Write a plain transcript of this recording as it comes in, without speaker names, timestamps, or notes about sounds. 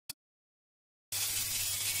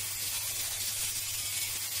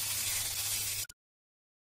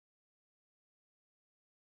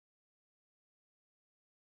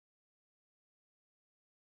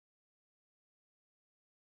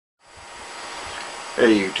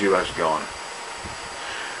Hey YouTube, how's it going?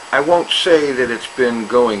 I won't say that it's been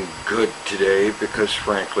going good today because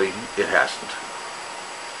frankly it hasn't.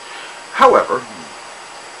 However,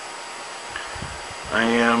 I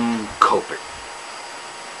am coping.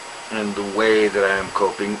 And the way that I am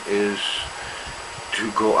coping is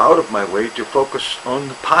to go out of my way to focus on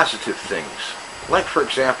the positive things. Like for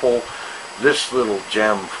example, this little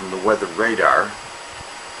gem from the weather radar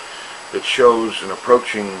that shows an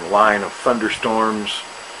approaching line of thunderstorms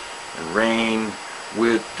and rain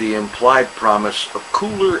with the implied promise of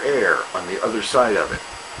cooler air on the other side of it.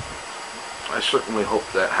 I certainly hope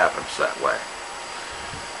that happens that way.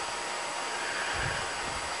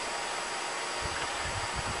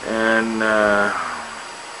 And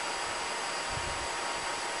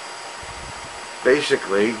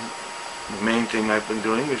basically, the main thing I've been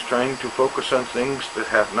doing is trying to focus on things that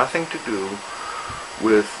have nothing to do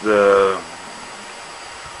with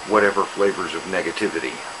whatever flavors of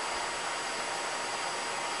negativity.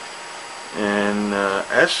 And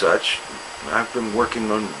as such, I've been working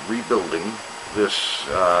on rebuilding this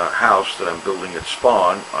house that I'm building at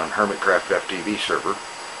Spawn on Hermitcraft FTB server.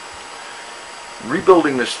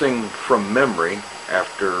 Rebuilding this thing from memory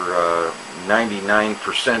after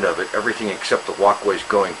 99% of it, everything except the walkways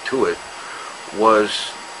going to it,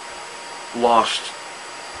 was lost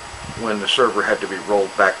when the server had to be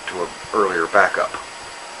rolled back to an earlier backup.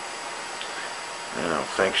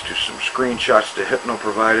 Thanks to some screenshots that Hypno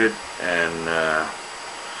provided and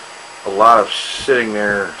a lot of sitting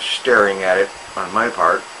there staring at it on my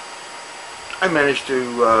part, I managed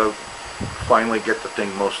to finally get the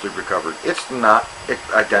thing mostly recovered. It's not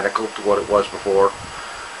identical to what it was before,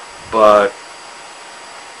 but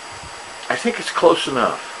I think it's close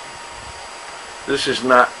enough. This is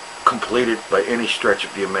not completed by any stretch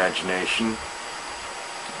of the imagination.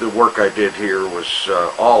 The work I did here was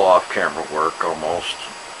all off-camera work almost,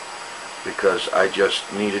 because I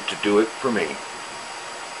just needed to do it for me.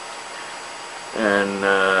 And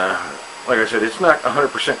like I said, it's not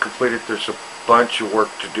 100% completed. There's a bunch of work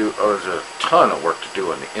to do. There's a ton of work to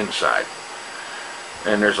do on the inside.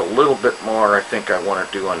 And there's a little bit more I think I want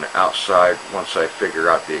to do on the outside once I figure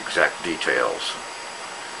out the exact details.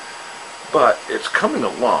 But it's coming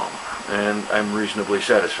along, and I'm reasonably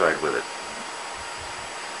satisfied with it.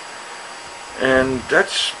 And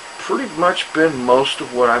that's pretty much been most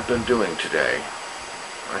of what I've been doing today.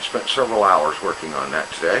 I spent several hours working on that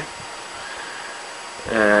today.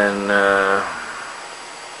 And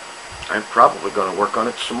I'm probably going to work on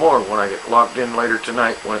it some more when I get logged in later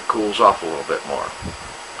tonight when it cools off a little bit more.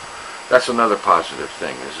 That's another positive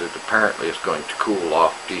thing, is that apparently it's going to cool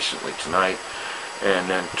off decently tonight. And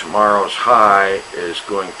then tomorrow's high is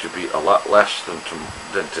going to be a lot less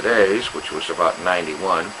than today's, which was about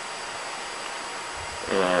 91.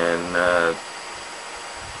 And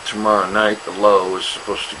tomorrow night the low is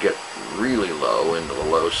supposed to get really low into the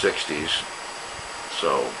low 60s.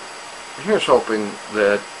 So here's hoping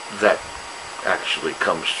that that actually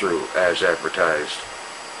comes through as advertised.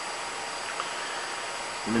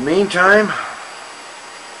 In the meantime,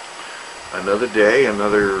 another day,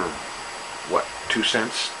 another, what, 2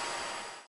 cents?